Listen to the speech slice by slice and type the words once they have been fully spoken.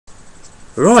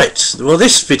Right, well,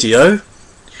 this video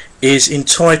is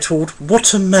entitled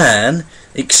What a Man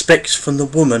Expects from the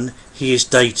Woman He is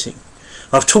Dating.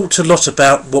 I've talked a lot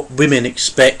about what women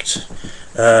expect,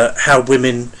 how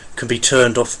women can be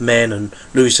turned off men and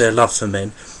lose their love for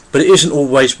men, but it isn't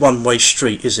always one-way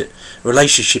street, is it? A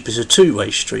relationship is a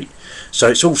two-way street, so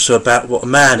it's also about what a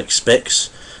man expects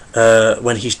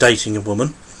when he's dating a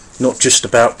woman, not just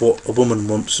about what a woman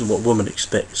wants and what a woman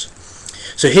expects.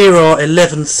 So here are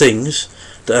 11 things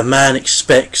that a man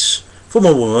expects from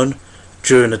a woman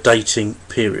during a dating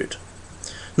period.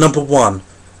 Number 1,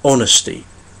 honesty.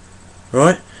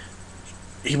 Right?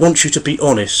 He wants you to be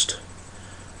honest.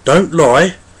 Don't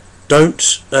lie. Don't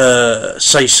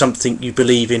say something you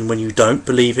believe in when you don't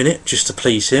believe in it just to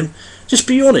please him. Just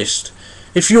be honest.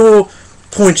 If your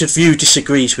point of view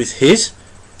disagrees with his,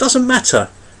 doesn't matter.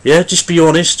 Yeah, just be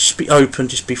honest, just be open,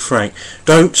 just be frank.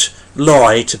 Don't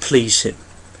lie to please him,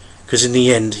 because in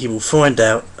the end he will find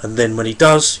out, and then when he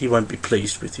does, he won't be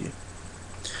pleased with you.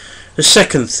 The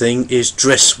second thing is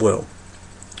dress well.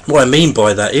 What I mean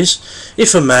by that is,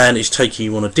 if a man is taking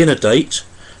you on a dinner date,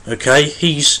 okay,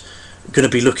 he's going to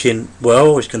be looking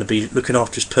well, he's going to be looking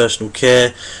after his personal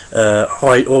care,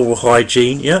 oral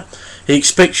hygiene, yeah. He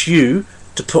expects you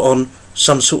to put on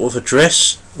some sort of a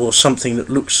dress or something that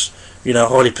looks,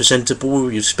 highly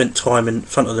presentable. You've spent time in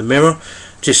front of the mirror,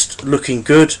 just looking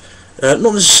good. Not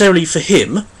necessarily for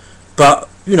him, but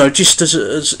just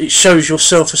as it shows your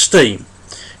self-esteem.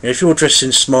 If you're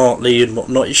dressing smartly and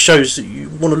whatnot, it shows that you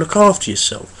want to look after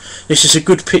yourself. This is a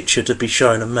good picture to be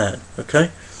showing a man. Okay,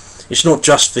 it's not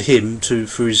just for him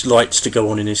for his lights to go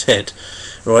on in his head,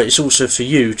 right? It's also for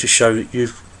you to show that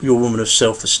you're a woman of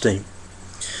self-esteem.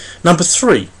 Number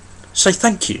 3, say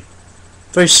thank you.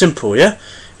 Very simple, yeah.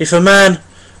 If a man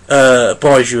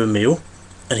buys you a meal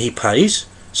and he pays,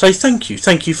 say thank you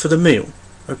for the meal.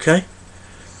 Okay?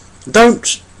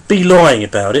 Don't be lying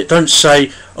about it. Don't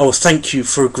say, oh, thank you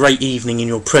for a great evening in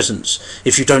your presence,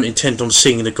 if you don't intend on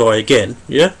seeing the guy again.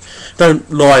 Yeah?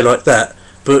 Don't lie like that,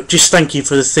 but just thank you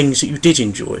for the things that you did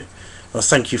enjoy. Or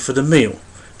thank you for the meal.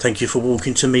 Thank you for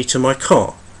walking me to my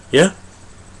car. Yeah?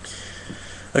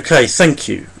 Okay, thank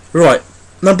you. Right.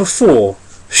 Number 4,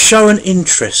 show an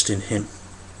interest in him.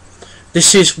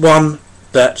 This is one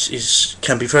that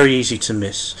can be very easy to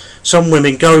miss. Some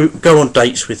women go on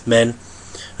dates with men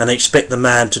and they expect the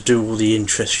man to do all the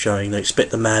interest showing. They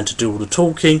expect the man to do all the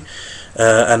talking,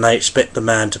 and they expect the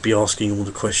man to be asking all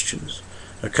the questions.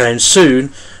 Okay, and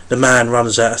soon the man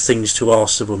runs out of things to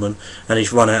ask the woman, and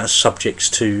he's run out of subjects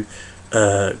to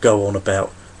go on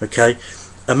about. Okay,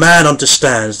 a man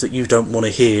understands that you don't want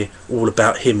to hear all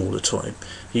about him all the time.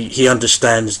 He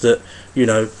understands that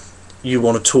you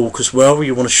want to talk as well,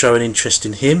 you want to show an interest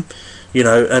in him,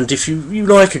 and if you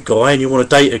like a guy and you want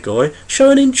to date a guy,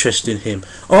 show an interest in him.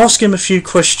 Ask him a few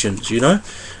questions,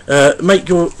 make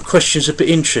your questions a bit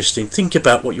interesting. Think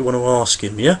about what you want to ask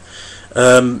him, yeah?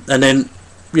 And then,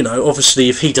 obviously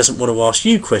if he doesn't want to ask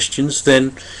you questions,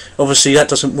 then obviously that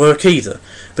doesn't work either.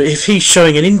 But if he's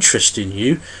showing an interest in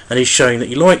you, and he's showing that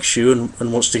he likes you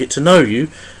and wants to get to know you,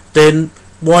 then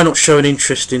why not show an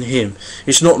interest in him?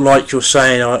 It's not like you're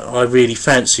saying I really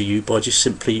fancy you by just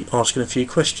simply asking a few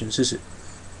questions, is it?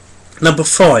 Number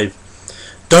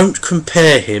 5, don't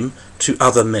compare him to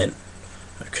other men.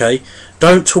 Okay?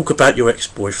 Don't talk about your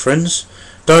ex-boyfriends.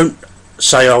 Don't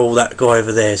say, oh, that guy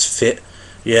over there is fit,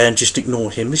 yeah, and just ignore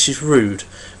him. This is rude.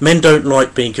 Men don't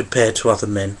like being compared to other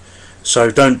men, so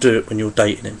don't do it when you're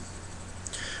dating him.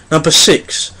 Number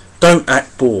 6, don't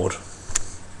act bored.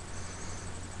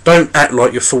 Don't act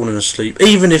like you're falling asleep,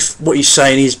 even if what he's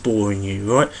saying is boring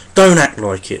you, right? Don't act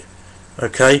like it,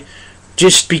 okay?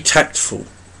 Just be tactful,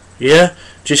 yeah?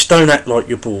 Just don't act like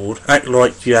you're bored. Act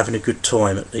like you're having a good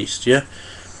time at least, yeah?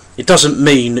 It doesn't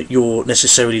mean that you're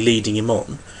necessarily leading him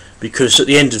on, because at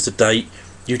the end of the date,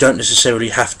 you don't necessarily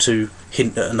have to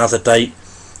hint at another date.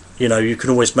 You can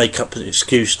always make up an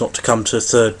excuse not to come to a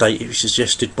third date if you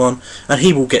suggested one, and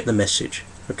he will get the message,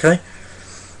 okay?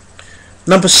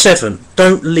 Number 7,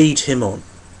 don't lead him on.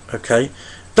 Okay,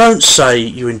 don't say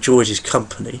you enjoyed his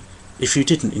company if you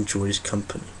didn't enjoy his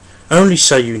company. Only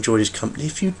say you enjoyed his company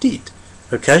if you did.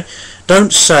 Okay,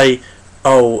 don't say,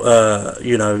 oh,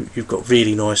 you've got a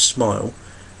really nice smile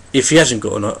if he hasn't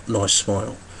got a nice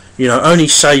smile. Only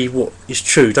say what is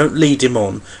true. Don't lead him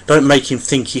on. Don't make him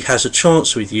think he has a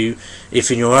chance with you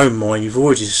if in your own mind you've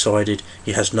already decided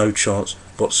he has no chance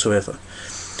whatsoever.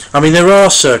 I mean, there are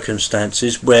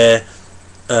circumstances where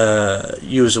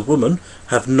you as a woman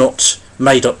have not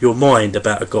made up your mind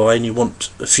about a guy and you want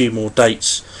a few more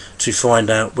dates to find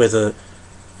out whether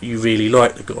you really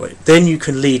like the guy. Then you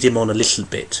can lead him on a little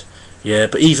bit, Yeah,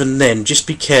 but even then, just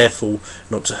be careful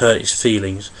not to hurt his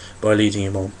feelings by leading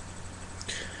him on.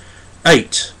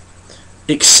 8.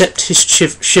 Accept his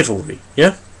chivalry.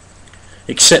 Yeah?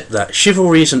 Accept that.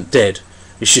 Chivalry isn't dead,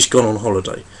 it's just gone on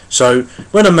holiday. So,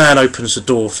 when a man opens the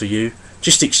door for you,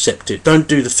 just accept it. Don't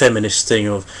do the feminist thing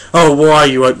of, oh, why are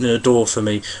you opening the door for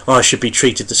me? I should be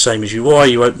treated the same as you. Why are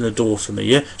you opening the door for me?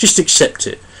 Yeah? Just accept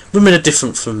it. Women are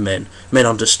different from men. Men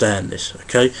understand this,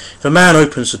 okay? If a man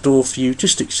opens the door for you,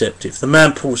 just accept it. If the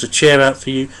man pulls a chair out for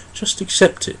you, just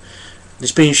accept it.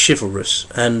 It's being chivalrous,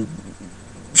 and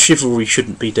chivalry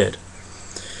shouldn't be dead.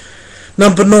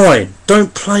 Number 9,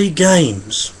 don't play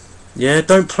games. Yeah,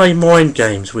 don't play mind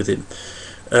games with him.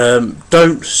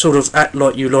 Don't sort of act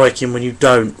like you like him when you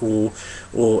don't,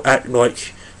 or act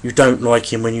like you don't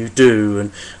like him when you do.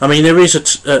 And I mean, there is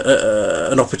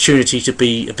an opportunity to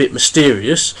be a bit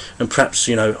mysterious and perhaps,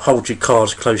 you know, hold your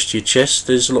cards close to your chest.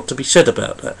 There's a lot to be said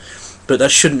about that, but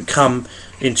that shouldn't come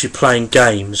into playing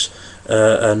games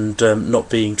and not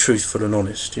being truthful and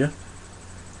honest. Yeah.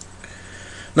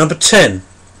 Number 10,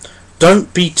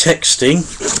 don't be texting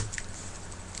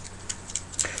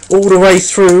all the way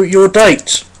through your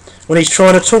date when he's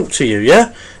trying to talk to you.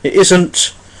 Yeah, it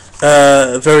isn't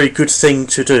a very good thing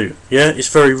to do. Yeah,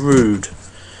 it's very rude.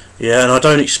 Yeah, and I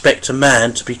don't expect a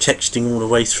man to be texting all the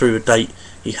way through a date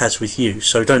he has with you,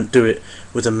 so don't do it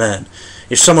with a man.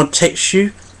 If someone texts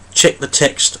you, check the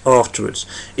text afterwards.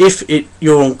 If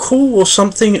you're on call or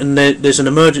something and there's an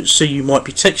emergency, you might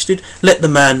be texted, let the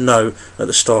man know at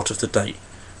the start of the date.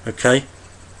 Okay?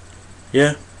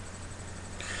 Yeah?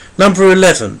 Number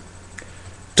 11,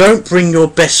 don't bring your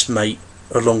best mate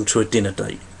along to a dinner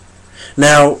date.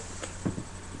 Now,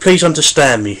 please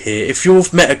understand me here. If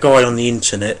you've met a guy on the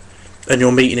internet and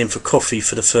you're meeting him for coffee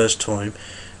for the first time,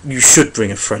 you should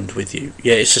bring a friend with you.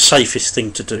 Yeah, it's the safest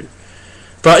thing to do.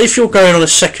 But if you're going on a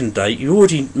second date, you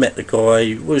already met the guy,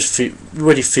 you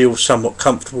already feel somewhat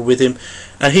comfortable with him,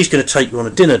 and he's going to take you on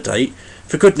a dinner date,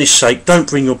 for goodness sake, don't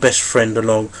bring your best friend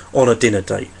along on a dinner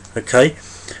date. Okay?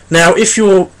 Now, if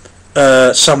you're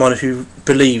someone who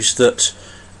believes that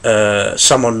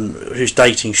someone who's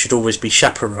dating should always be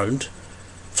chaperoned,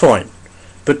 fine,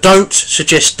 but don't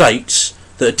suggest dates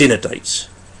that are dinner dates.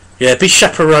 Yeah, be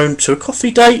chaperoned to a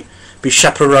coffee date, be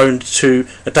chaperoned to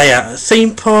a day out at a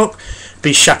theme park,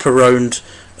 be chaperoned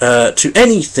to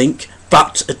anything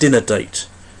but a dinner date.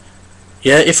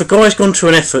 Yeah, if a guy's gone to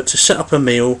an effort to set up a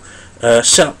meal,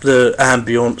 set up the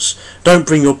ambience, don't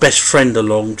bring your best friend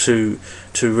along to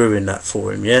ruin that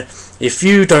for him. Yeah, if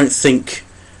you don't think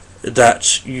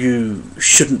that you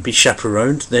shouldn't be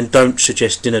chaperoned, then don't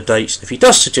suggest dinner dates. If he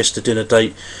does suggest a dinner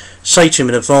date, say to him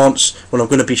in advance, well, I'm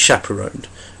going to be chaperoned,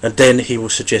 and then he will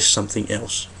suggest something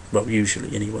else. Well,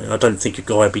 usually anyway. I don't think a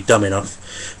guy would be dumb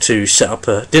enough to set up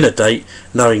a dinner date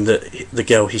knowing that the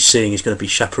girl he's seeing is going to be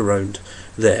chaperoned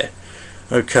there.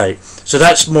 Okay, so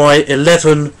that's my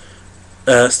 11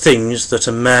 things that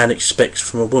a man expects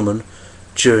from a woman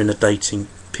during the dating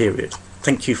period.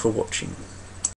 Thank you for watching.